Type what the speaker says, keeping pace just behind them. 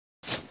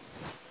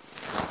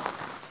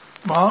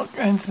Mark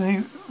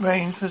Anthony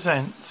Rains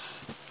presents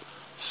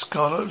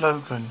Scarlett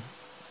Logan.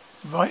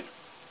 Right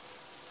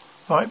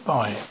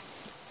by.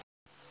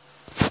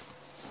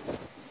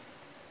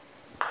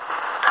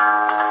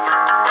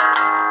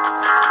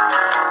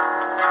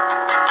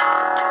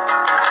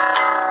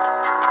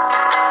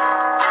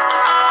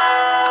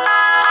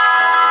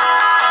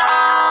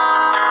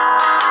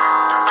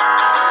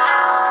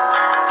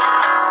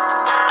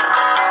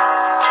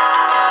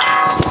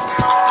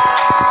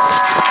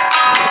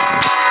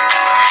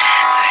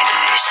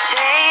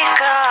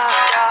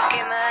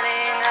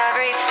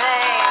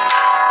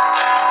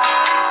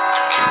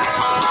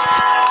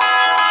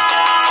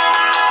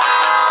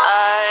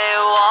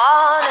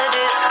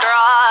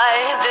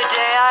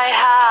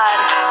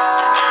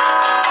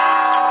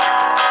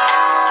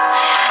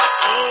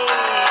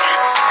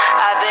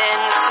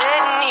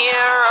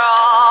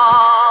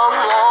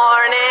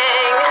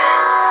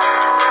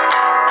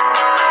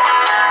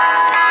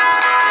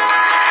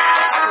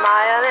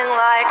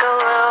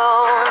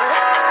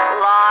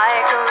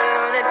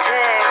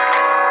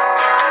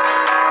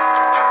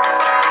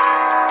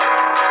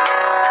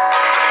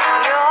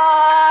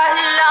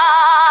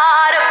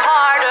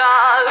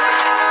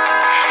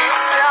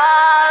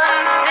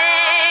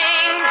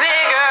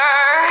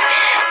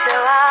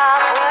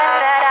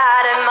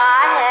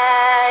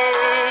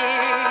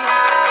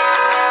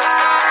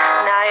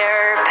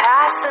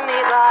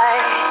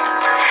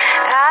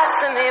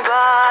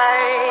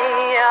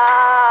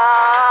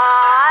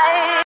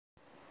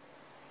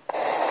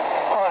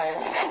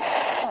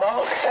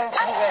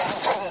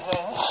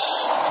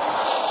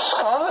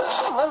 Scarlett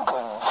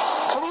Logan,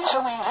 can you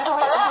tell me a little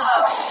bit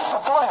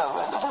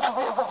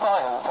of a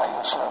bio about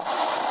yourself?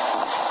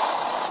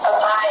 A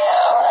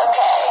bio,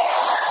 okay.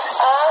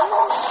 I'm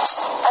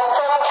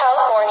from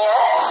California,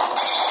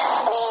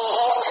 the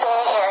East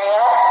Bay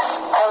area.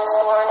 I was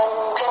born in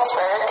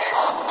Pittsburgh,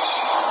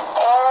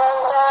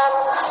 and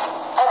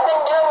I've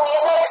been doing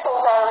music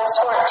since I was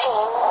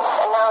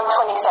 14, and now I'm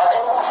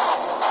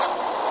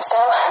 27. So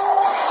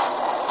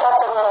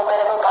that's a little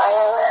bit of a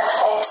bio,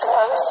 I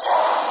suppose.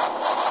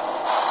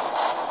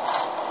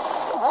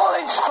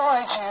 What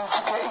inspired you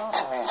to get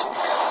into music?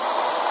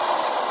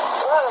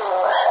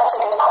 That's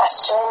a good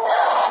question.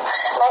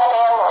 My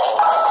family.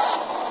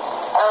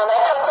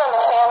 I come from a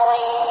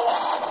family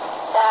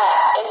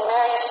that is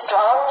very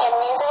strong in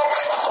music.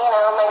 You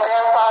know, my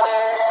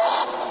grandfather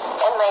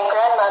and my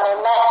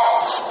grandmother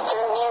met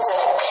through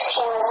music.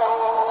 He was in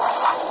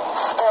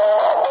the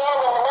band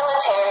in the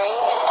military,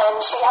 and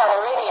she had a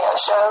radio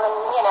show,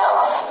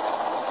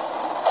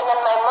 and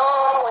then my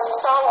mom was a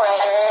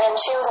songwriter, and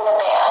she was in a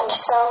band.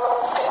 So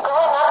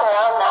growing up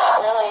around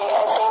that really,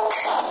 I think,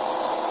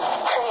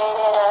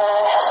 created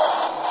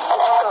an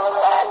echo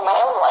effect in my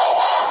own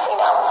life,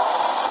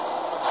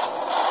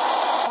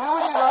 Who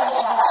would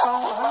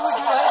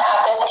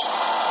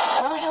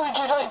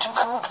you like to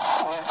record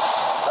with,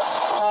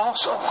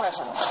 past or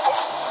present?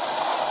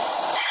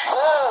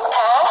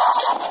 Past?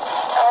 I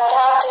would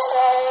have to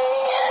say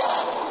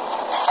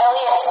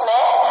Elliott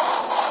Smith.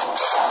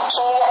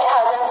 He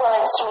has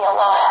influenced me a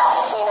lot,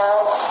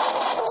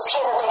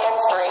 He's a big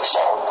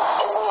inspiration,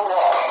 his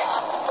music.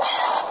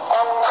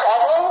 And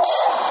present,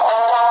 I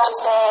would have to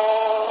say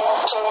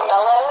Jake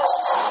Bellows,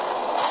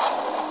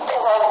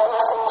 because I've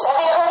listened to...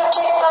 Have you heard of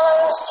Jake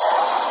Bellows?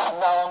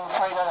 No, I'm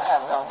afraid I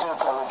haven't. I do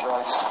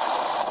apologise.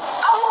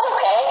 Oh, it's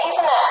okay. He's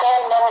in that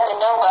band Neva de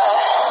Nova,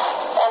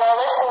 and I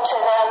listened to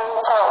them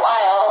for a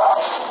while.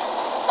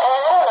 And I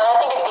don't know, I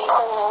think it'd be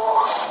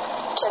cool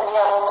to be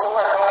able to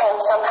work with him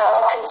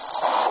somehow,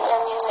 because their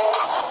music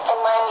and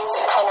my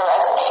music kind of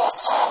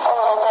resonates a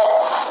little bit.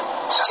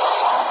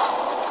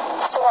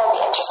 So that'd be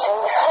interesting.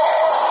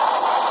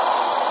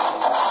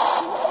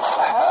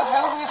 How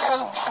have you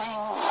felt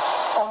being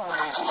on the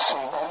music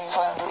scene? Have you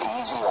found it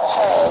easy or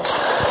hard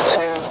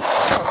to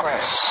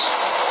progress?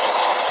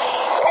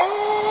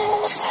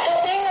 The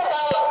thing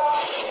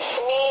about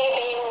me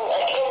being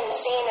in the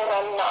scene is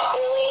I'm not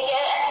really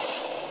yet.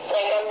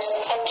 I'm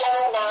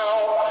just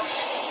now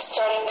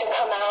starting to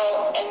come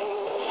out and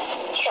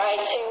try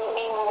to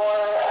be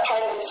more a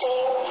part of the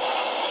scene.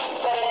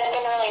 But it's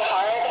been really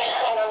hard.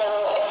 I don't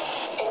know.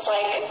 It's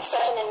like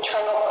such an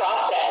internal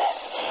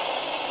process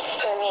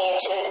for me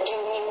to do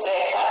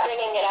music.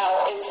 Bringing it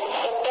out it's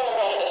been a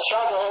bit of a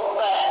struggle,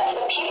 but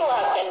the people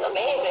have been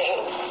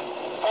amazing.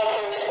 Like,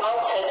 the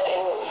response has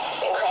been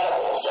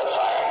incredible so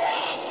far.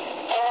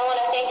 And I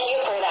want to thank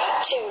you for that,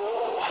 too.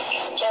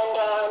 And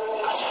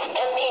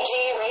MPG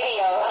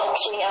Radio helps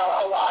me out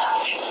a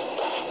lot.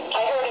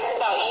 I heard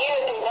about you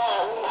through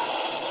them.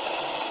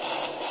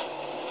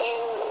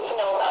 You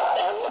know about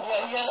them.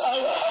 I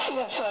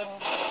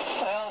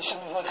asked them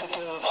if I could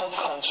do a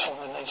podcast for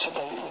them, and they said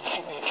they would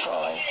give me a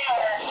try.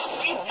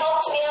 Yeah, it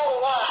helped me out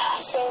a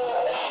lot. So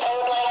I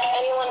would like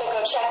anyone to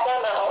go check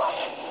them out.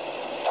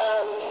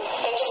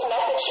 They just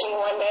messaged me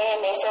one day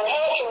and they said,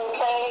 hey, can we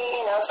play,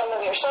 some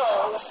of your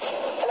songs?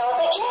 And I was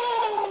like, yeah,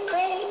 that would be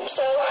great.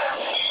 So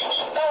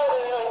that was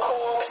a really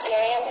cool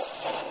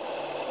experience.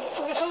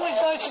 Well, it's always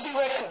nice to be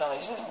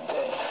recognised, isn't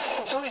it?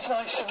 it's always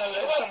nice to know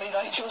that somebody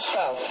likes your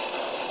stuff.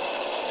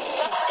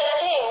 That's the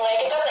thing, like,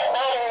 it doesn't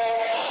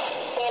matter,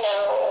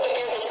 if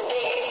you're this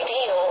big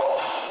deal.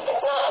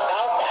 It's not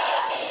about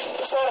that.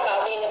 It's not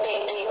about being a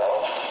big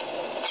deal.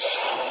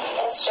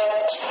 It's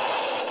just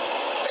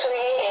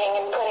creating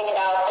and putting it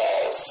out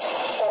there is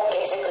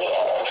basically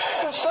it.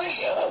 It's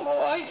like,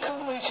 I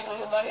can basically,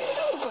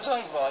 because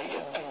I write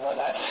and things like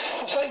that,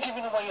 it's like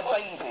giving away a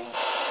baby.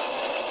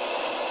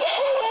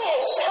 It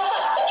is.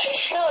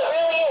 No, it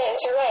really is.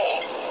 You're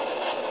right.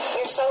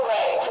 You're so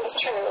right. It's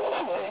true.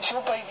 Yeah, it's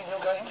your baby and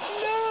you're going,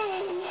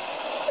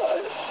 no.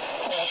 It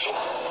is.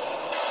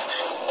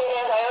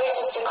 I always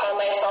used to call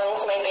my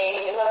songs my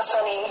baby. That's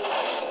funny.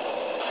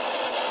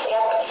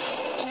 Yep.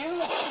 Do you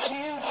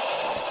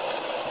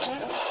do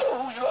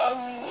all your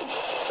own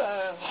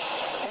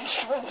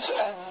instruments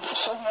and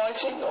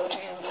songwriting, or do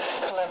you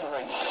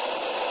collaborate?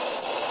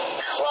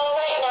 Well,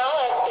 right now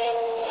I've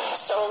been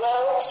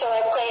solo, so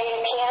I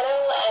play piano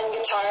and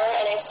guitar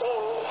and I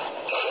sing.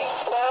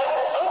 But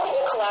I'm open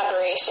to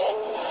collaboration.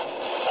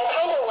 I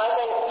kind of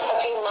wasn't a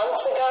few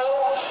months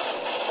ago,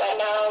 but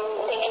now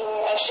I'm thinking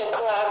I should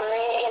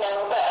collaborate,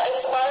 But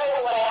as far as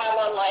what I have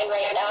online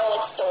right now,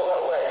 it's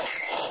solo work.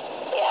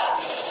 Yeah.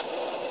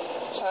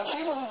 So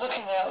people are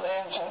looking out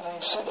there and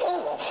they've said,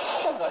 oh,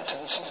 I'd like to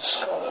listen to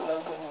Scarlett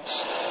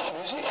Logan's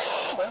music.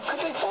 Where could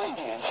they find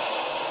you?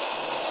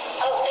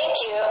 Oh, thank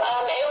you.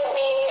 It would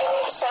be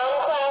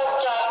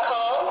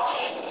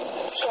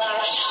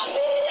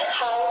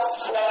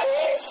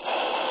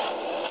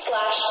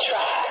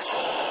soundcloud.com/fifthhouserecords/tracks.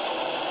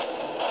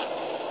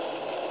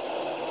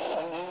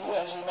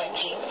 As you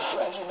mentioned,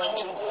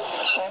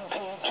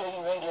 MPG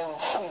Radio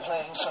will be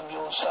playing some of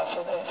your stuff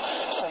on their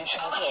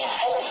station as well.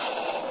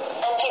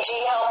 Yeah, MPG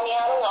helped me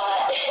out a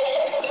lot.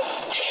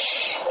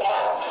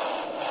 Yeah.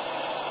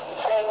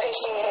 I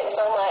appreciate it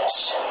so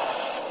much.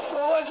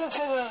 Well, as I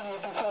said earlier,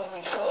 before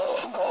we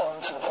got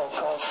on to the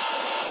podcast,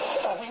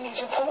 I think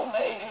it's important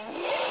that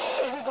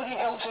everybody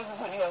helps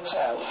everybody else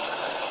out,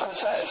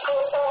 because that's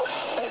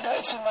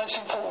the most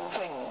important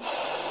thing.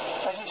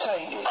 As you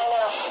say,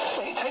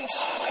 it takes,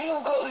 people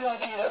got the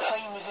idea that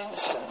fame is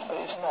instant, but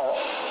it's not.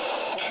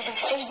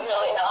 It's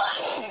really not.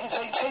 You can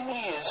take 10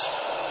 years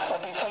and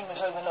be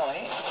famous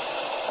overnight,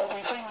 or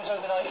be famous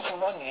overnight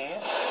for 1 year,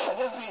 and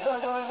never be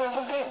heard of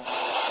ever again.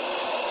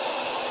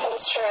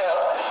 It's true.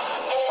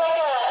 It's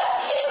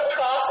a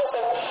process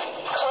of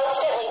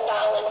constantly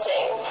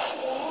balancing.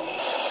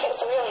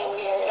 It's really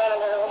weird. I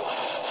don't know.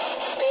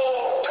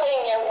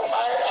 Putting your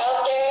art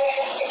out there,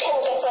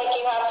 it's like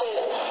you have to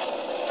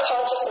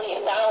consciously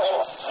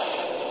balance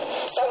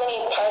so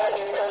many parts of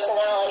your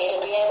personality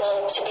to be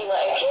able to be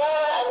like,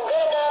 yeah, I'm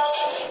good enough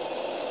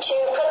to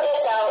put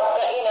this out,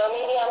 but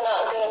maybe I'm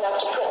not good enough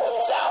to put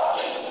this out.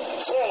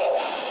 It's very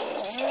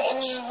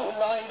strange. Do you do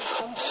live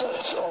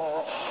concerts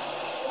or?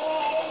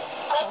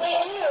 I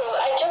do.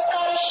 I just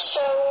got a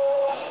show.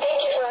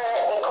 Thank you for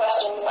the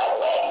questions, by the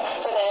way,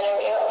 for the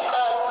interview.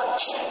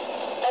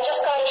 I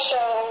just got a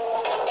show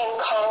in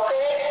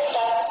Concord.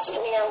 That's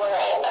near where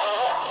I'm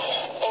at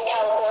in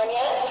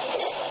California,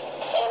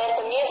 and it's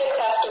a music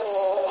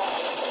festival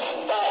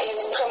that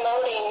is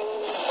promoting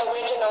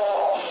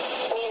original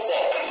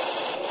music.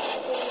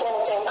 And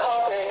it's in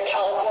Concord,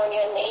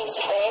 California, in the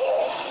East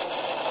Bay.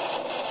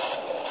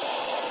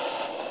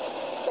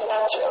 And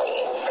that's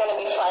really going to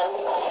be fun.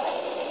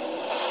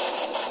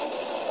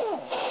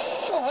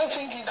 Well, I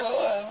think you got,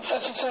 as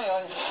I say,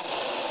 I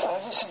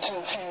listened to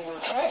a few of your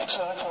tracks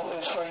and I thought it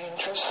was very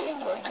interesting,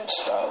 very good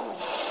style,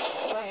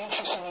 very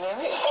interesting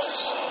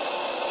lyrics.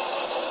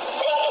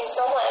 Thank you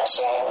so much,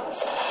 Sharon.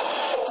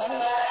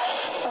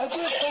 I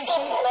do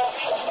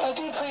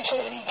appreciate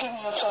that you give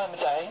me your time of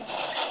day.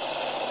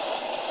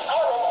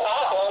 Oh, no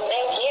problem.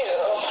 Thank you.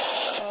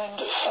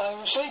 And I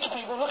will say to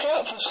people, look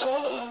out for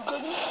Scarlett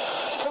Logan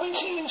coming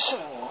to you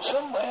soon,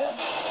 somewhere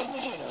in the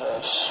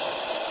universe.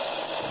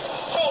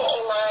 Thank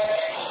you, Mark.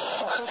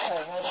 That's okay,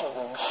 no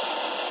problem.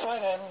 Bye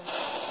then.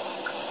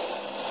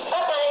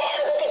 Bye-bye.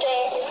 Have a good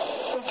day.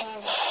 Thank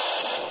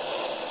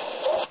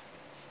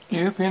you.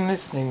 You've been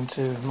listening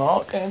to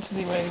Mark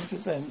Anthony Ray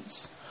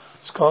Presents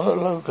Scarlett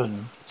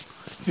Logan.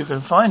 You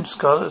can find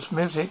Scarlett's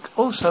music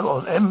also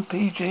on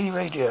MPG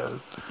Radio,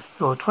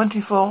 your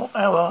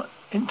 24-hour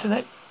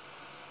internet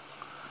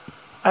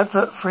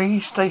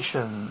advert-free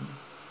station.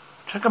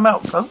 Check them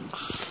out,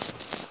 folks.